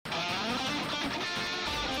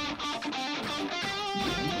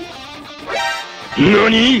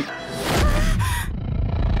NANI?!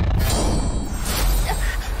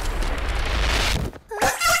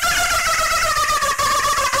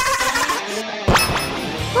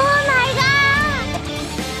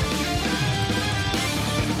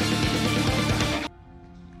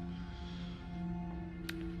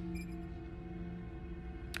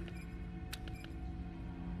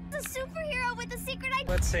 Superhero with a secret identity.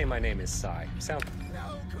 Let's say my name is Sai. Sound.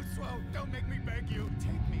 No, Kusuo, don't make me beg you.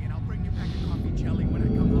 Take me and I'll bring you back a coffee jelly when I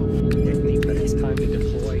come home. Give me, but it's time to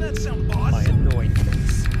deploy That sounds my awesome. annoying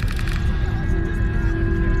face.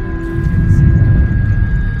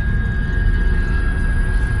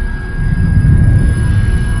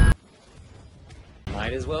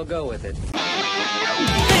 Might as well go with it. Think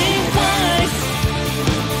twice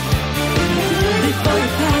before you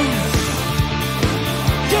pass.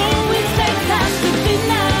 Don't expect us to be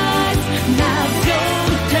nice. Now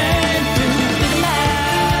don't turn to the left.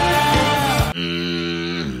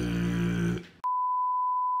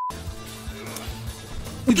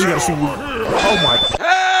 You just gotta see me. Oh my.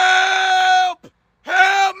 Help!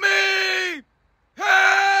 Help me!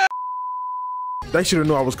 Help! They should have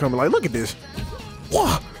known I was coming. Like, look at this.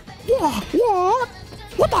 What? What? What?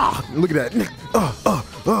 What the? Look at that.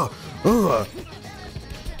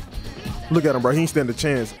 Look at him, bro. He ain't stand a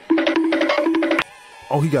chance.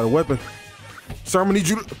 Oh, he got a weapon. Sir, I'm gonna need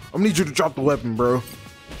you to drop the weapon, bro.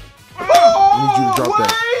 I need you to drop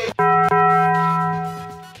that.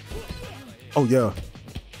 Oh yeah.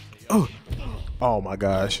 Oh my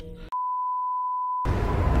gosh.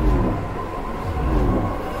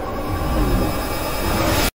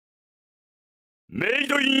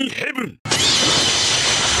 Made in heaven!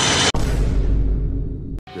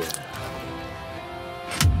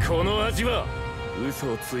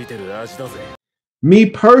 Me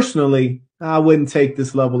personally, I wouldn't take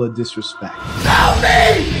this level of disrespect. Help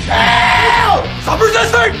me! Help! Stop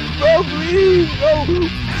resisting! Oh, please, no.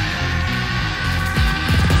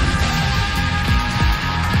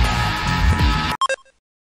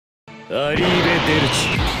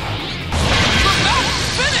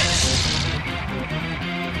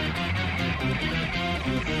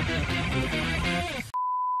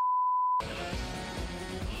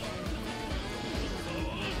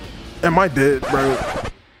 Am I dead, bro?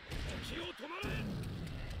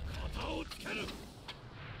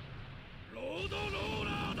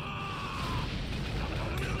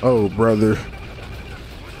 Oh, brother.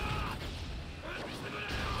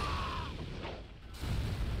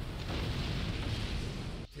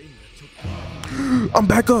 I'm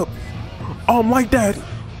back up. Oh, I'm like that.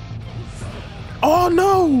 Oh,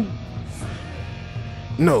 no.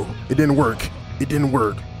 No, it didn't work. It didn't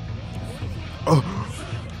work. Oh.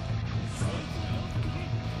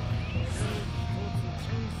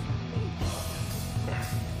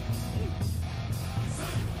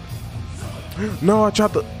 No, I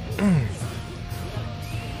tried to.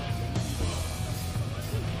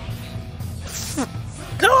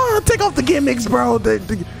 No, take off the gimmicks, bro.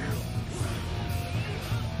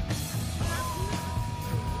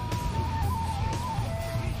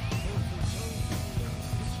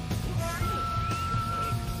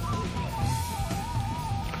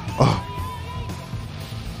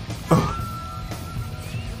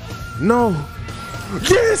 No.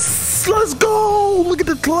 Yes, let's go. Look at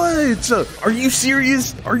the clutch. Are you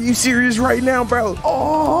serious? Are you serious right now, bro?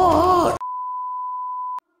 Oh.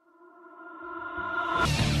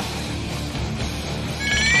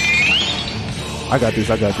 I got this.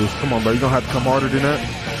 I got this. Come on, bro. You don't have to come harder than that.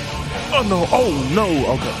 Oh, no. Oh, no.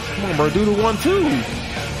 Okay. Come on, bro. Do the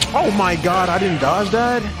 1-2. Oh, my God. I didn't dodge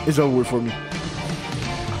that. It's over with for me.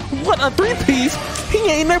 What a 3-piece. He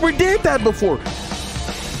ain't never did that before.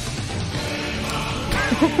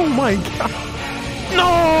 Oh my God.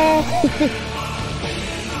 No!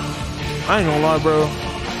 I ain't gonna lie, bro.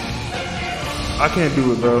 I can't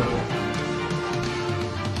do it, bro.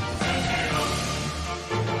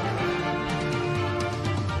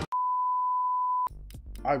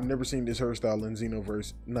 I've never seen this hairstyle in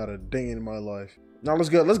Xenoverse. Not a day in my life. Now let's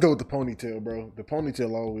go with the ponytail, bro. The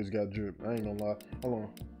ponytail always got drip. I ain't gonna lie. Hold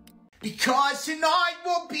on. Because tonight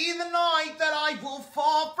will be the night that I will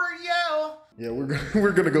fall for you. Yeah,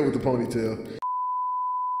 we're gonna go with the ponytail.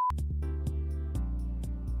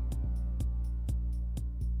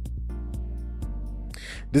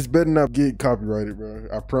 This better not get copyrighted, bro.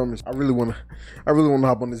 I promise. I really wanna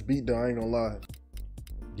hop on this beat though. I ain't gonna lie.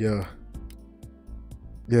 Yeah.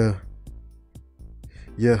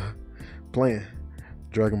 Playing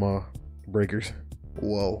Dragon Ball Breakers.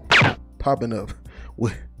 Whoa, popping up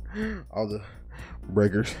with all the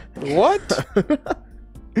breakers. What?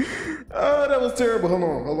 Oh, that was terrible. Hold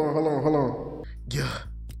on. Yeah.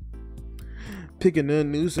 Picking the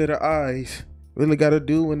new set of eyes. Really gotta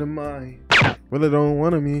do in the mind. Really don't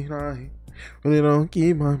wanna be high. Really don't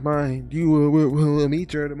keep my mind. You will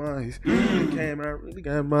meet your demise. Really came out, really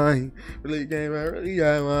got mine. Really came out, really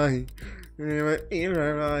got mine. In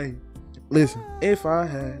my mind. Listen, if I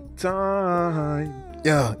had time.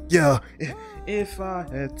 Yeah, yeah. If I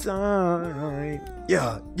had time.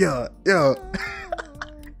 Yeah, yeah, yeah.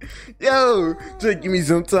 Yo, just give me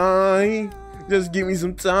some time. Just give me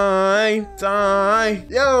some time.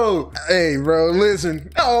 Yo, hey, bro, listen.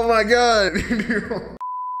 Oh my God.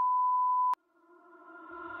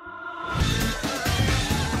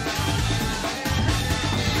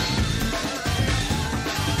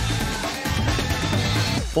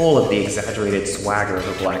 Full of the exaggerated swagger of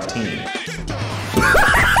a black teen.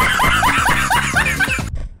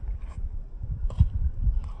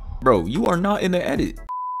 Bro, you are not in the edit.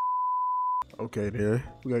 Okay, there.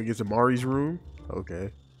 We gotta get to Mari's room.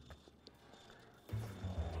 Okay.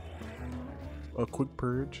 A quick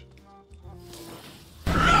purge.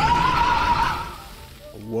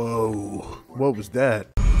 Whoa. What was that?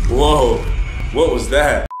 Whoa, what was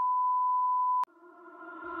that?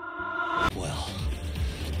 Well,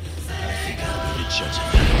 I think I'll be the judge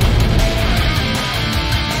of that.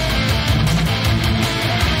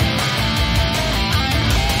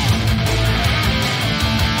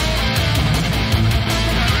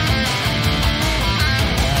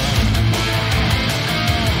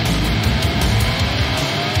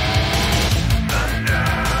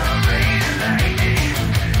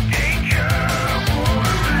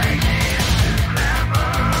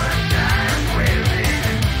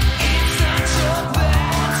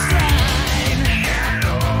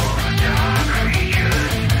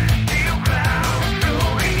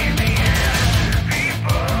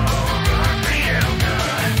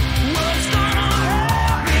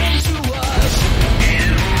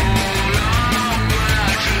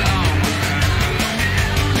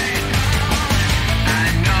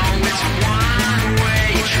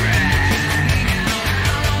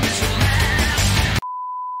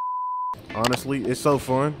 Honestly, it's so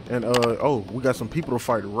fun. And oh, we got some people to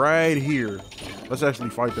fight right here. Let's actually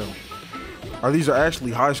fight them. These are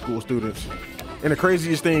actually high school students. And the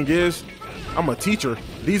craziest thing is, I'm a teacher.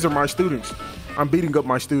 These are my students. I'm beating up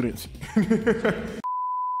my students.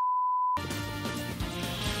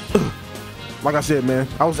 Like I said, man,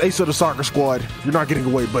 I was ace of the soccer squad. You're not getting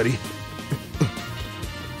away, buddy.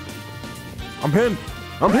 I'm him.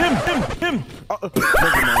 Him.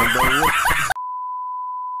 Never mind, bro.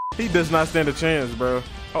 He does not stand a chance, bro.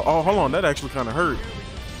 Oh, hold on. That actually kind of hurt.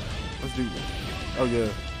 Let's do this. Oh, yeah.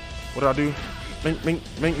 What do I do?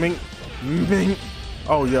 Ming.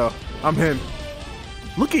 Oh, yeah. I'm him.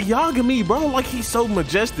 Look at Yagami, bro. Like, he's so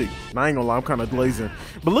majestic. I ain't gonna lie. I'm kind of glazing.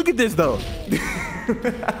 But look at this, though.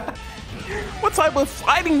 What type of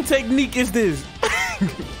fighting technique is this?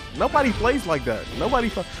 Nobody plays like that.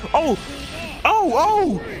 Nobody. Oh.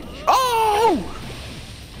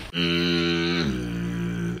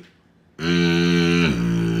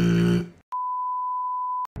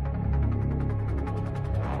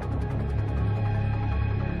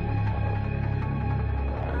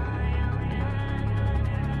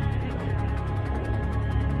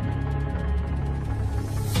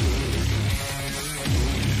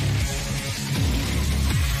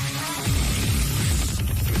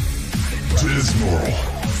 Dismal.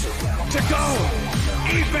 To go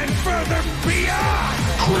even further beyond.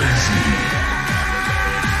 Crazy.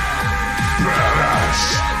 Badass.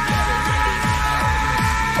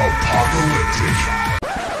 Apocalyptic.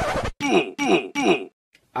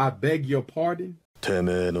 I beg your pardon?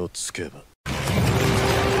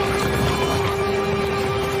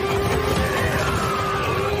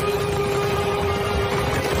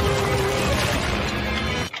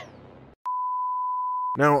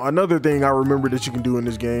 Now, another thing I remember that you can do in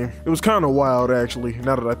this game, it was kind of wild, actually,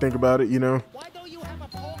 now that I think about it, you know? Why don't you have a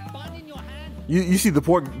pork bun in your hand? You see the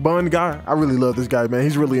pork bun guy? I really love this guy, man.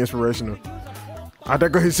 He's really inspirational. I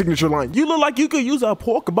think his signature line, you look like you could use a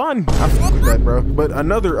pork bun. I fuck with that, bro. But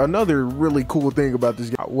another really cool thing about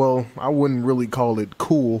this guy, well, I wouldn't really call it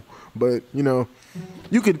cool, but, you know,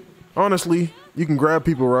 you could, honestly, you can grab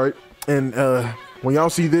people, right? And, when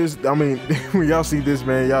y'all see this, I mean, when y'all see this,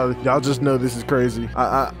 man, y'all just know this is crazy.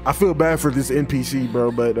 I feel bad for this NPC,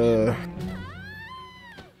 bro, but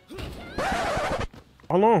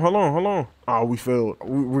hold on. Oh, we failed.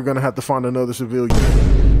 We're gonna have to find another civilian.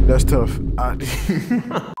 That's tough.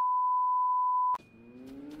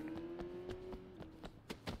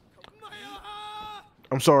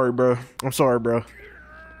 I'm sorry, bro. I'm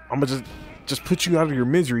gonna just put you out of your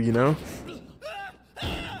misery, you know?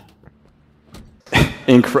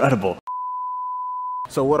 incredible.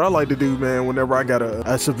 So what I like to do, man, whenever I got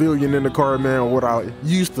a civilian in the car, man, what I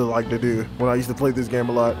used to like to do when I used to play this game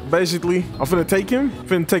a lot. Basically, I'm finna take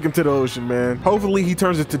him to the ocean, man. Hopefully he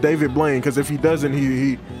turns into David Blaine, because if he doesn't,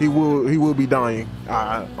 he will be dying.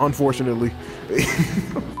 Unfortunately.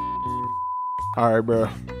 All right, bro.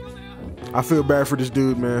 I feel bad for this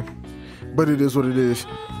dude, man, but it is what it is.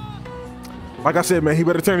 Like I said, man, he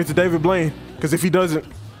better turn into David Blaine, because if he doesn't,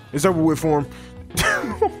 it's over with for him.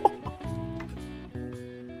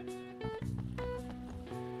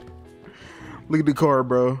 Look at the car,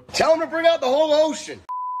 bro. Tell him to bring out the whole ocean.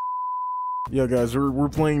 Yo, guys, we're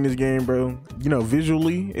playing this game, bro. You know,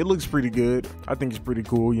 visually, it looks pretty good. I think it's pretty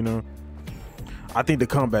cool, you know. I think the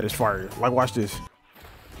combat is fire. Like, watch this.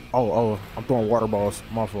 Oh, I'm throwing water balls.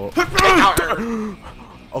 My fault.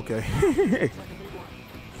 Okay.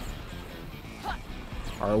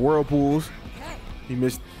 All right, whirlpools. He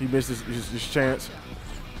missed his chance.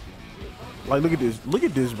 Like, look at this. Look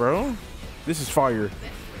at this, bro. This is fire.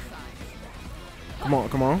 Come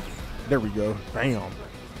on. There we go. Bam.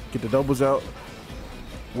 Get the doubles out.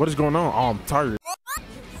 What is going on? Oh, I'm tired.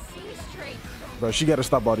 Bro, she got to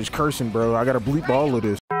stop all this cursing, bro. I got to bleep all of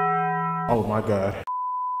this. Oh, my God.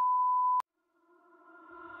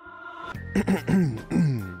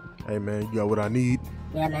 Hey, man, you got what I need?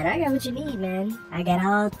 Yeah, man, I got what you need, man. I got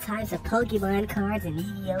all types of Pokemon cards and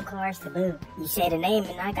EVO cards to boot. You say the name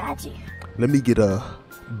and I got you. Let me get a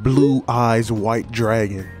blue eyes white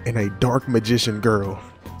dragon and a dark magician girl.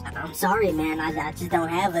 I'm sorry, man. I just don't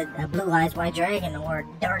have a blue eyes white dragon or a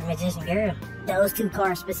dark magician girl. Those two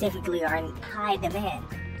cards specifically are in high demand.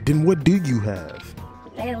 Then what do you have?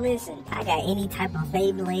 Man, listen, I got any type of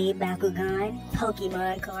Beyblade, Bakugan,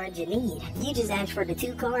 Pokemon cards you need. You just asked for the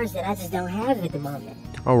two cards that I just don't have at the moment.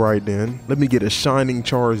 Alright then, let me get a shining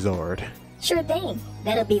Charizard. Sure thing.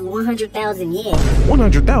 That'll be 100,000 yen.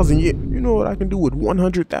 100,000 yen? You know what I can do with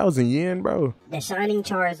 100,000 yen, bro? The Shining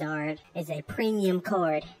Charizard is a premium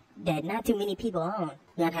card that not too many people own.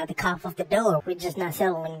 You're gonna have to cough off the door. We're just not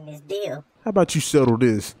settling this deal. How about you settle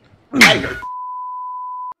this?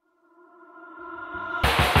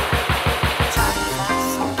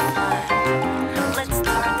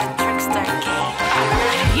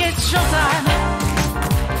 It's showtime.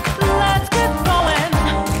 Let's get going.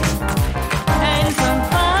 And some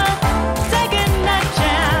fun. Taking a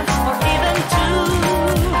chance or even two.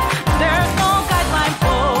 There's no guideline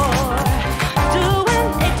for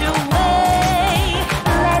doing it your way.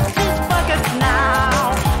 Let's just focus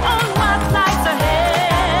now on what lies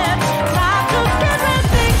ahead. Time to get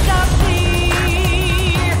everything up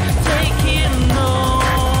clear. Taking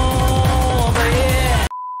over, yeah.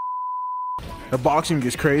 The boxing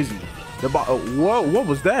gets crazy. Whoa, what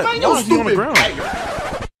was that? Why is he on the ground?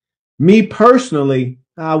 Me personally,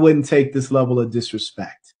 I wouldn't take this level of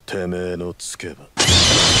disrespect. Motherfucker!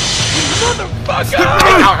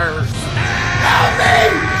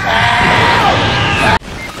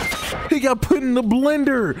 He got put in the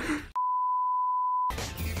blender.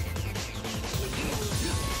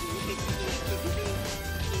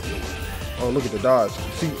 Oh, look at the dodge.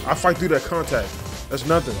 See, I fight through that contact. That's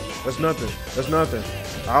nothing. That's nothing. That's nothing.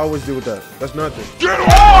 I always deal with that. That's nothing. Get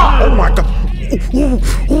off! Oh my God.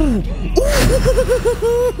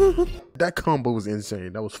 That combo was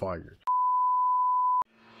insane. That was fire.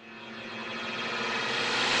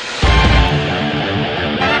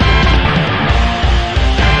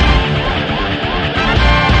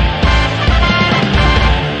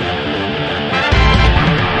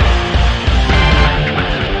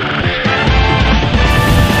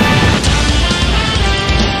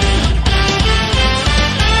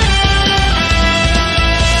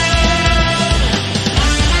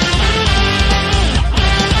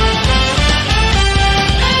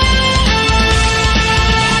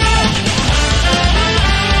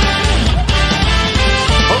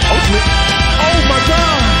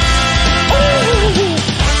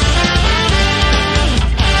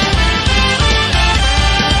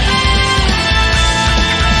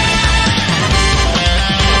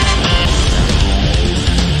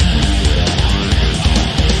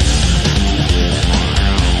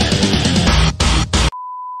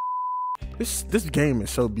 This game is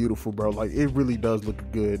so beautiful, bro. Like, it really does look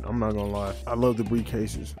good. I'm not gonna lie. I love the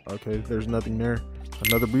briefcases. Okay, there's nothing there.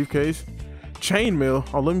 Another briefcase. Chainmail.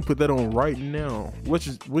 Oh, let me put that on right now. Which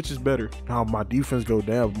is better? How my defense go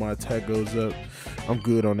down, but my attack goes up. I'm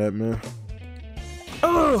good on that, man.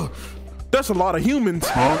 Oh, that's a lot of humans.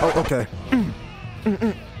 Oh, okay.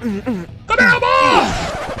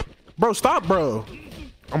 Bro, stop, bro.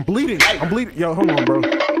 I'm bleeding. I'm bleeding. Yo, hold on, bro.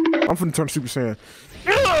 I'm finna turn Super Saiyan.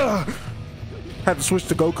 Had to switch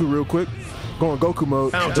to Goku real quick. Going Goku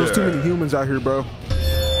mode. There's too many humans out here, bro.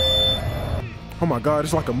 Oh my god,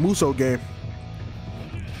 it's like a Muso game.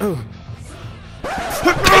 Ugh.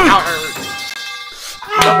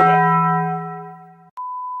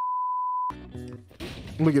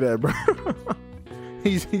 Look at that, bro.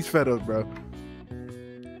 he's fed up, bro.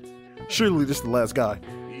 Surely this is the last guy.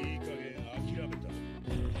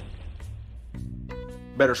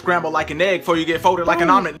 Better scramble like an egg before you get folded like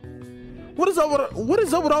an omelet. What is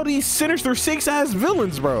up with all these Sinister Six ass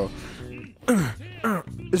villains, bro?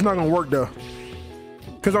 It's not gonna work though.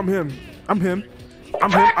 Cause I'm him. I might be him.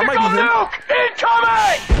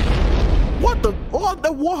 Incoming! What the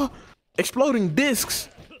what? Exploding discs.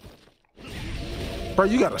 Bro,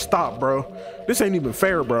 you gotta stop, bro. This ain't even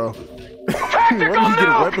fair, bro. Where did he get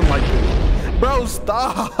a weapon like this? Bro,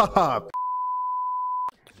 stop.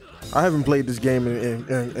 I haven't played this game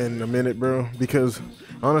in a minute, bro, because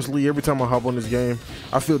honestly, every time I hop on this game,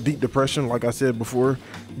 I feel deep depression, like I said before.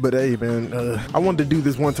 But hey, man, I wanted to do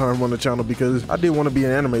this one time on the channel because I did want to be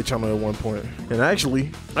an anime channel at one point. And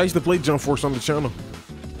actually, I used to play Jump Force on the channel.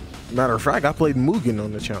 Matter of fact, I played Mugen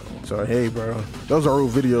on the channel. So hey, bro, those are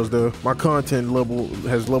old videos though. My content level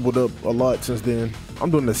has leveled up a lot since then. I'm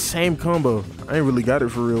doing the same combo. I ain't really got it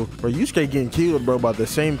for real. Bro, Yusuke getting killed, bro, by the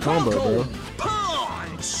same combo, bro.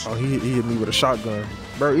 Oh, he hit me with a shotgun.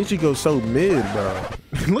 Bro, Ichigo's so mid, bro.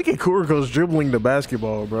 Look at Kuroko's dribbling the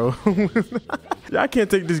basketball, bro. Yeah, I can't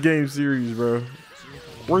take this game serious, bro.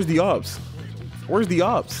 Where's the ops? Where's the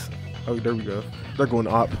ops? Oh, there we go. They're going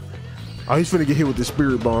op. Oh, he's finna get hit with the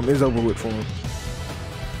spirit bomb. It's over with for him.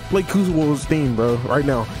 Play Kuzuo's theme, bro, right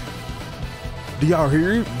now. Do y'all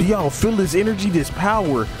hear it? Do y'all feel this energy, this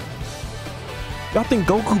power? Y'all think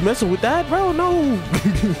Goku messing with that, bro? No.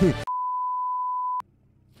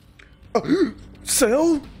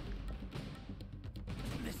 Cell?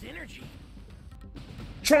 This energy.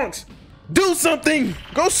 Trunks, do something!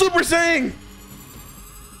 Go Super Saiyan!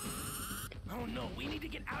 Oh no, we need to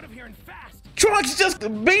get out of here and fast. Trunks, just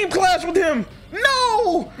beam clash with him!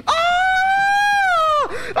 No!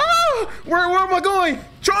 Ah! Ah! Where am I going?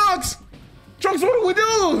 Trunks! Trunks, what do we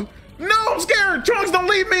do? No, I'm scared! Trunks, don't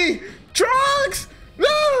leave me! Trunks!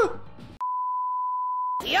 No!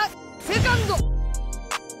 Yes, second.